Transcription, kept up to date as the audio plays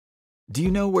Do you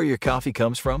know where your coffee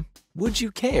comes from? Would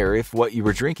you care if what you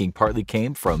were drinking partly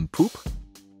came from poop?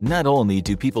 Not only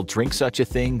do people drink such a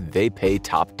thing, they pay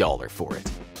top dollar for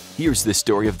it. Here's the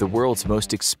story of the world's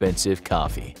most expensive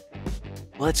coffee.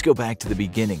 Let's go back to the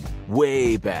beginning,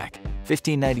 way back.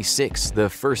 1596, the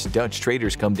first Dutch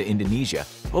traders come to Indonesia,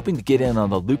 hoping to get in on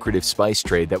the lucrative spice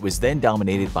trade that was then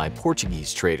dominated by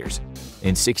Portuguese traders.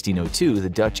 In 1602, the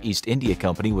Dutch East India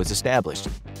Company was established,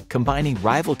 combining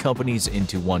rival companies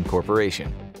into one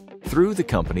corporation. Through the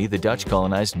company, the Dutch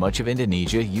colonized much of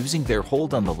Indonesia, using their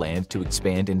hold on the land to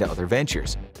expand into other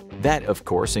ventures. That, of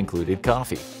course, included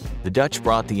coffee. The Dutch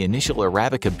brought the initial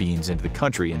Arabica beans into the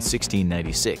country in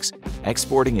 1696,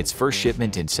 exporting its first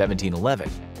shipment in 1711.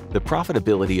 The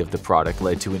profitability of the product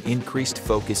led to an increased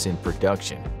focus in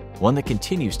production, one that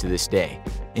continues to this day.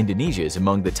 Indonesia is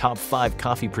among the top 5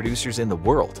 coffee producers in the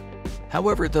world.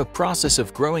 However, the process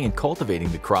of growing and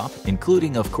cultivating the crop,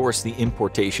 including of course the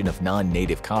importation of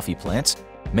non-native coffee plants,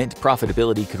 meant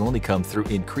profitability could only come through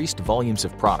increased volumes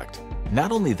of product.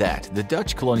 Not only that, the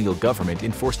Dutch colonial government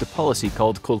enforced a policy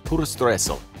called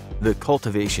cultuurstelsel, the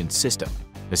cultivation system.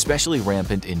 Especially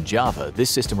rampant in Java, this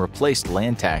system replaced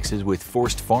land taxes with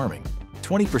forced farming.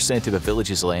 20% of a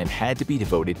village's land had to be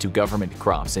devoted to government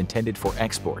crops intended for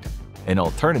export. An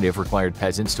alternative required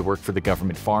peasants to work for the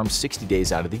government farm 60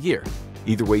 days out of the year.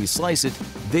 Either way you slice it,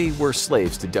 they were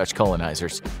slaves to Dutch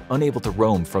colonizers, unable to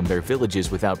roam from their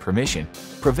villages without permission,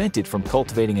 prevented from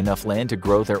cultivating enough land to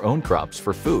grow their own crops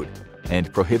for food,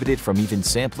 and prohibited from even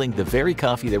sampling the very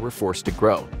coffee they were forced to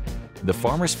grow. The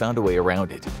farmers found a way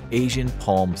around it: Asian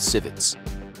palm civets.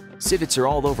 Civets are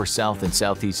all over South and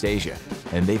Southeast Asia,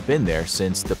 and they've been there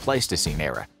since the Pleistocene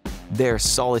era. They're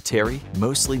solitary,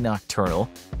 mostly nocturnal.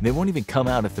 They won't even come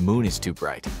out if the moon is too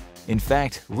bright. In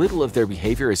fact, little of their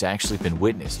behavior has actually been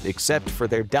witnessed except for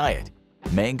their diet.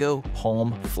 Mango,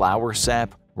 palm, flower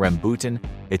sap, rambutan,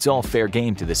 it's all fair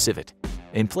game to the civet.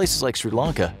 In places like Sri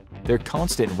Lanka, their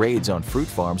constant raids on fruit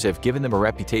farms have given them a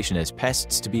reputation as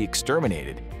pests to be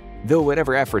exterminated. Though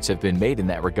whatever efforts have been made in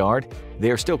that regard, they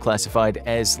are still classified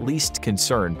as least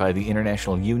concern by the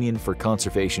International Union for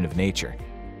Conservation of Nature.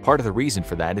 Part of the reason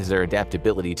for that is their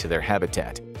adaptability to their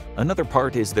habitat. Another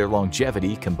part is their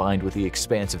longevity combined with the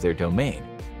expanse of their domain.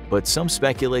 But some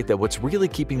speculate that what's really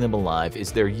keeping them alive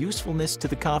is their usefulness to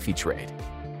the coffee trade.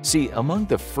 See, among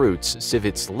the fruits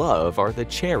civets love are the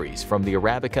cherries from the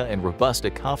Arabica and Robusta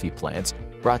coffee plants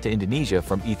brought to Indonesia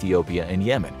from Ethiopia and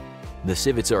Yemen. The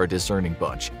civets are a discerning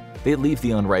bunch. They leave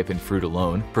the unripened fruit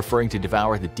alone, preferring to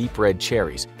devour the deep red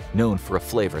cherries, known for a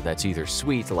flavor that's either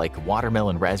sweet like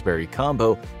watermelon-raspberry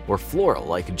combo or floral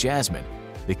like jasmine.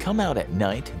 They come out at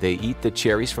night, they eat the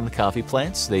cherries from the coffee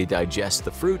plants, they digest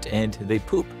the fruit, and they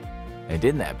poop. And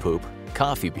in that poop,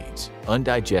 coffee beans,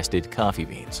 undigested coffee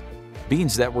beans.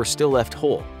 Beans that were still left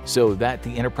whole, so that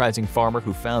the enterprising farmer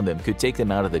who found them could take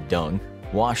them out of the dung,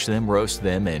 wash them, roast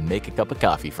them, and make a cup of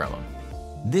coffee from them.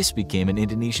 This became an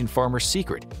Indonesian farmer's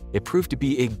secret. It proved to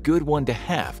be a good one to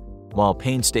have. While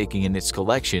painstaking in its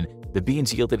collection, the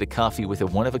beans yielded a coffee with a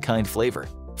one-of-a-kind flavor.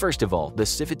 First of all, the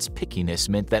civet's pickiness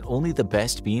meant that only the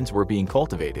best beans were being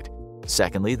cultivated.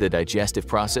 Secondly, the digestive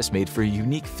process made for a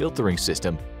unique filtering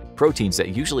system. Proteins that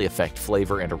usually affect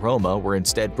flavor and aroma were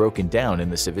instead broken down in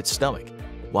the civet's stomach,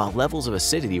 while levels of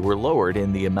acidity were lowered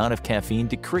and the amount of caffeine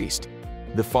decreased.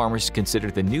 The farmers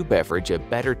considered the new beverage a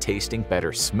better-tasting,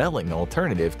 better-smelling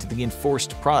alternative to the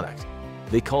enforced product.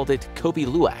 They called it Kopi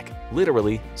Luwak,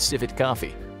 literally civet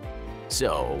coffee.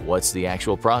 So, what's the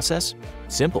actual process?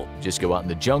 Simple. Just go out in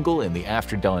the jungle in the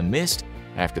after-dawn mist,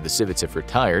 after the civets have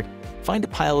retired, find a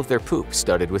pile of their poop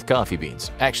studded with coffee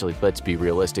beans. Actually, let's be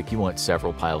realistic, you want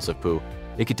several piles of poo.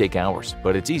 It could take hours,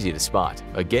 but it's easy to spot.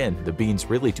 Again, the beans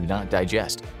really do not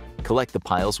digest. Collect the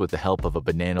piles with the help of a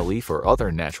banana leaf or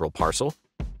other natural parcel.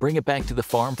 Bring it back to the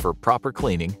farm for proper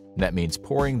cleaning. That means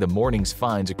pouring the morning's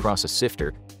finds across a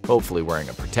sifter, hopefully wearing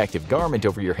a protective garment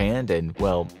over your hand and,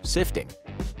 well, sifting.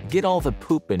 Get all the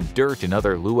poop and dirt and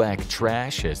other luwak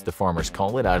trash, as the farmers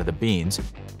call it, out of the beans.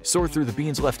 Sort through the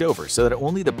beans left over so that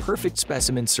only the perfect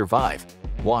specimens survive.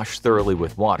 Wash thoroughly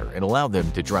with water and allow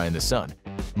them to dry in the sun.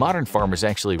 Modern farmers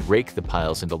actually rake the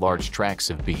piles into large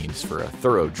tracts of beans for a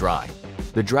thorough dry.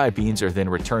 The dry beans are then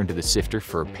returned to the sifter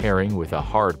for paring with a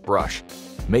hard brush,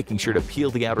 making sure to peel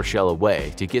the outer shell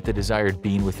away to get the desired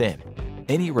bean within.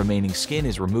 Any remaining skin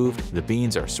is removed, the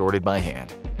beans are sorted by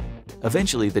hand.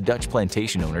 Eventually, the Dutch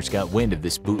plantation owners got wind of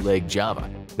this bootleg Java.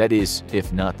 That is,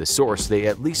 if not the source, they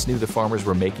at least knew the farmers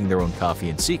were making their own coffee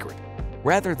in secret.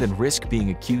 Rather than risk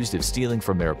being accused of stealing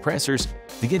from their oppressors,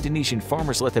 the Indonesian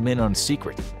farmers let them in on a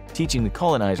secret, teaching the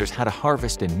colonizers how to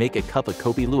harvest and make a cup of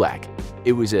Kopi Luwak.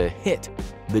 It was a hit.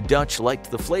 The Dutch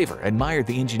liked the flavor, admired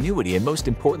the ingenuity, and most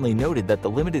importantly noted that the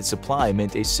limited supply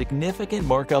meant a significant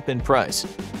markup in price.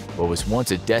 What was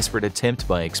once a desperate attempt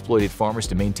by exploited farmers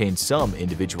to maintain some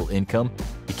individual income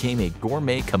became a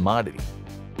gourmet commodity.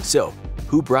 So,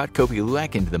 who brought Kopi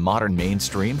Luwak into the modern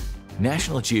mainstream?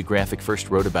 National Geographic first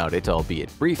wrote about it,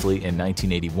 albeit briefly, in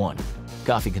 1981.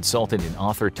 Coffee consultant and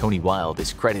author Tony Wild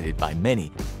is credited by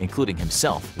many, including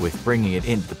himself, with bringing it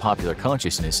into the popular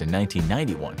consciousness in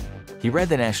 1991. He read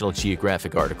the National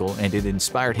Geographic article and it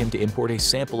inspired him to import a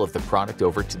sample of the product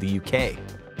over to the UK.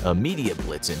 A media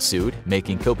blitz ensued,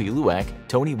 making Kopi Luwak,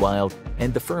 Tony Wild,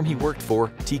 and the firm he worked for,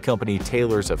 tea company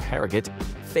Taylors of Harrogate,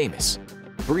 famous.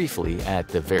 Briefly, at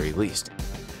the very least.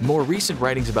 More recent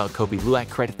writings about Kopi Luwak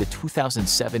credit the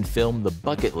 2007 film The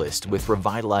Bucket List with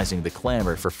revitalizing the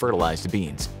clamor for fertilized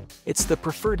beans. It's the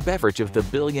preferred beverage of the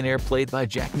billionaire played by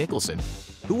Jack Nicholson.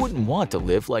 Who wouldn't want to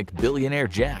live like billionaire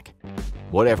Jack?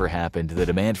 Whatever happened, the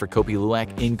demand for Kopi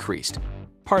Luwak increased.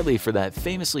 Partly for that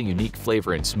famously unique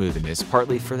flavor and smoothness,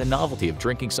 partly for the novelty of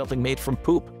drinking something made from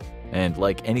poop. And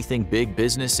like anything big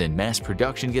business and mass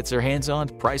production gets their hands on,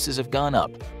 prices have gone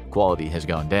up, quality has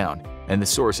gone down, and the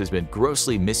source has been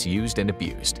grossly misused and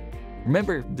abused.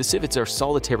 Remember, the civets are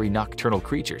solitary nocturnal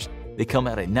creatures. They come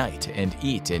out at night and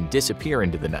eat and disappear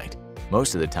into the night.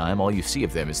 Most of the time, all you see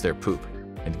of them is their poop.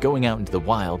 And going out into the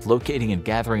wild, locating and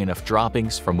gathering enough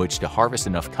droppings from which to harvest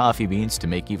enough coffee beans to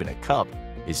make even a cup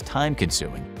is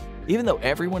time-consuming. Even though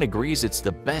everyone agrees it's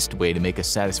the best way to make a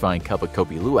satisfying cup of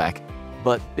Kopi Luwak,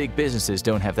 but big businesses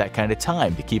don't have that kind of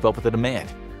time to keep up with the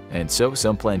demand. And so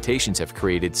some plantations have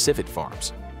created civet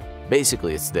farms.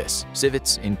 Basically, it's this: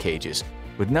 civets in cages,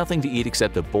 with nothing to eat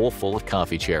except a bowl full of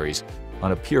coffee cherries.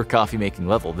 On a pure coffee-making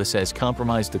level, this has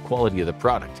compromised the quality of the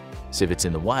product. Civets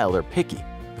in the wild are picky.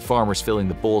 The farmers filling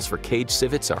the bowls for caged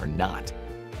civets are not.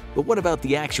 But what about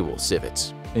the actual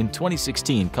civets? In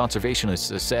 2016,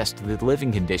 conservationists assessed the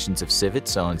living conditions of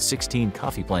civets on 16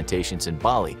 coffee plantations in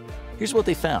Bali. Here's what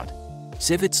they found.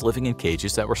 Civets living in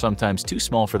cages that were sometimes too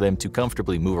small for them to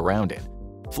comfortably move around in.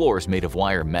 Floors made of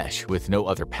wire mesh with no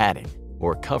other padding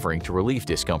or covering to relieve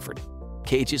discomfort.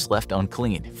 Cages left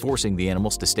unclean, forcing the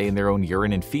animals to stay in their own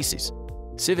urine and feces.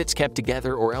 Civets kept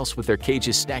together or else with their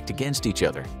cages stacked against each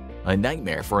other. A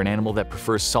nightmare for an animal that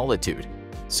prefers solitude.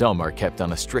 Some are kept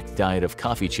on a strict diet of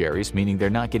coffee cherries, meaning they're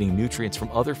not getting nutrients from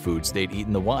other foods they'd eat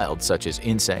in the wild, such as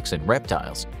insects and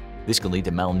reptiles. This can lead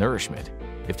to malnourishment.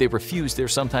 If they refuse, they're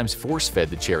sometimes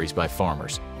force-fed the cherries by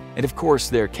farmers. And of course,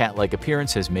 their cat-like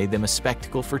appearance has made them a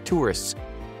spectacle for tourists,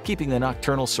 keeping the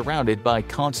nocturnals surrounded by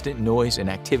constant noise and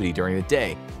activity during the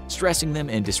day, stressing them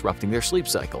and disrupting their sleep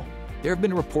cycle. There have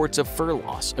been reports of fur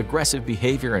loss, aggressive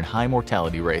behavior, and high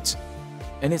mortality rates.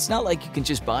 And it's not like you can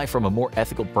just buy from a more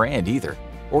ethical brand either.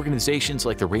 Organizations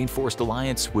like the Rainforest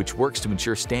Alliance, which works to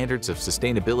ensure standards of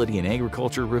sustainability in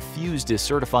agriculture, refuse to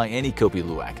certify any Kopi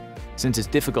Luwak, since it's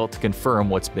difficult to confirm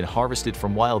what's been harvested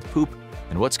from wild poop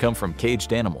and what's come from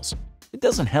caged animals. It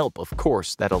doesn't help, of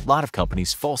course, that a lot of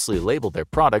companies falsely label their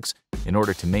products in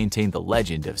order to maintain the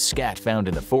legend of scat found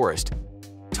in the forest.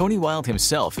 Tony Wild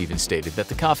himself even stated that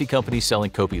the coffee companies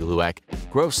selling Kopi Luwak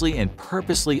grossly and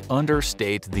purposely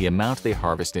understate the amount they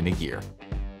harvest in a year,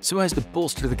 so as to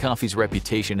bolster the coffee's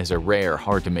reputation as a rare,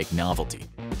 hard-to-make novelty.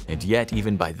 And yet,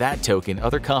 even by that token,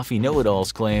 other coffee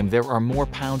know-it-alls claim there are more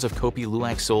pounds of Kopi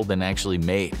Luwak sold than actually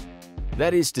made.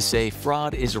 That is to say,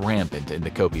 fraud is rampant in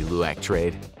the Kopi Luwak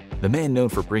trade. The man known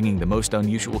for bringing the most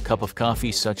unusual cup of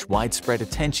coffee such widespread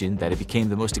attention that it became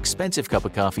the most expensive cup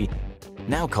of coffee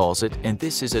now calls it, and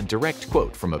this is a direct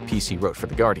quote from a piece he wrote for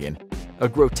The Guardian, a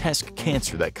grotesque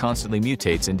cancer that constantly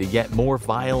mutates into yet more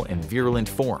vile and virulent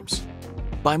forms.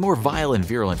 By more vile and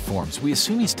virulent forms, we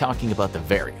assume he's talking about the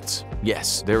variants.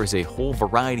 Yes, there is a whole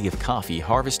variety of coffee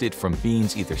harvested from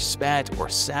beans either spat or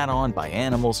sat on by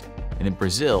animals, and in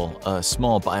Brazil, a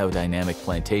small biodynamic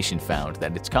plantation found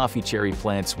that its coffee cherry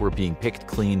plants were being picked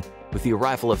clean with the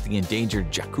arrival of the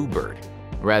endangered jacu bird.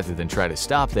 Rather than try to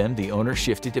stop them, the owner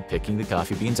shifted to picking the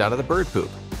coffee beans out of the bird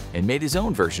poop and made his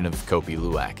own version of Kopi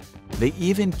Luwak. They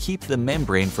even keep the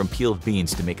membrane from peeled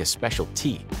beans to make a special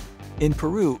tea. In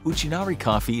Peru, Uchinari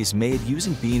coffee is made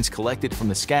using beans collected from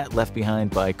the scat left behind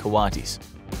by coatis,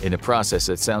 in a process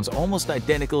that sounds almost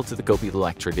identical to the Kopi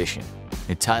Luwak tradition.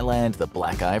 In Thailand, the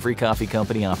Black Ivory Coffee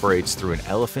Company operates through an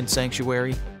elephant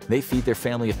sanctuary. They feed their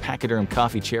family of pachyderm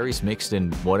coffee cherries mixed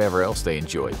in whatever else they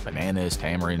enjoy, bananas,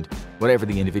 tamarind, whatever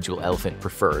the individual elephant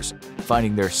prefers,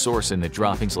 finding their source in the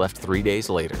droppings left 3 days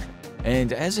later.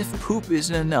 And as if poop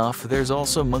isn't enough, there's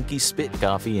also monkey spit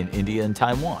coffee in India and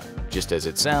Taiwan. Just as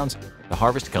it sounds, the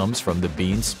harvest comes from the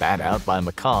beans spat out by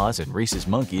macaws and rhesus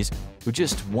monkeys who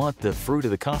just want the fruit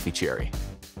of the coffee cherry.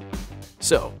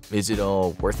 So, is it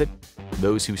all worth it?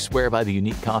 Those who swear by the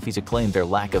unique coffees acclaim their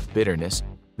lack of bitterness.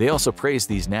 They also praise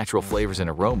these natural flavors and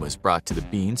aromas brought to the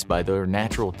beans by their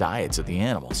natural diets of the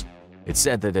animals. It's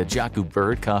said that a Jacu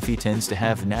bird coffee tends to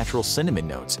have natural cinnamon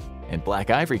notes, and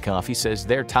Black Ivory Coffee says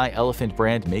their Thai elephant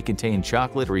brand may contain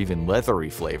chocolate or even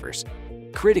leathery flavors.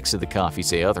 Critics of the coffee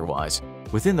say otherwise.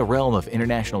 Within the realm of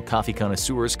international coffee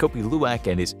connoisseurs, Kopi Luwak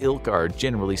and his ilk are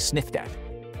generally sniffed at.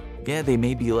 Yeah, they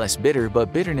may be less bitter,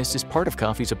 but bitterness is part of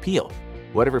coffee's appeal.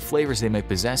 Whatever flavors they may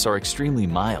possess are extremely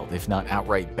mild, if not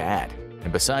outright bad.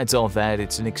 And besides all that,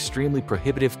 it's an extremely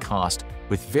prohibitive cost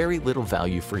with very little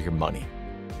value for your money.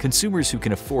 Consumers who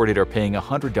can afford it are paying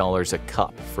 $100 a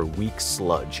cup for weak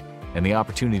sludge and the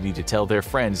opportunity to tell their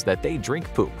friends that they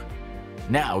drink poop.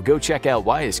 Now go check out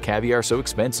Why is Caviar So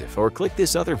Expensive, or click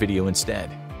this other video instead.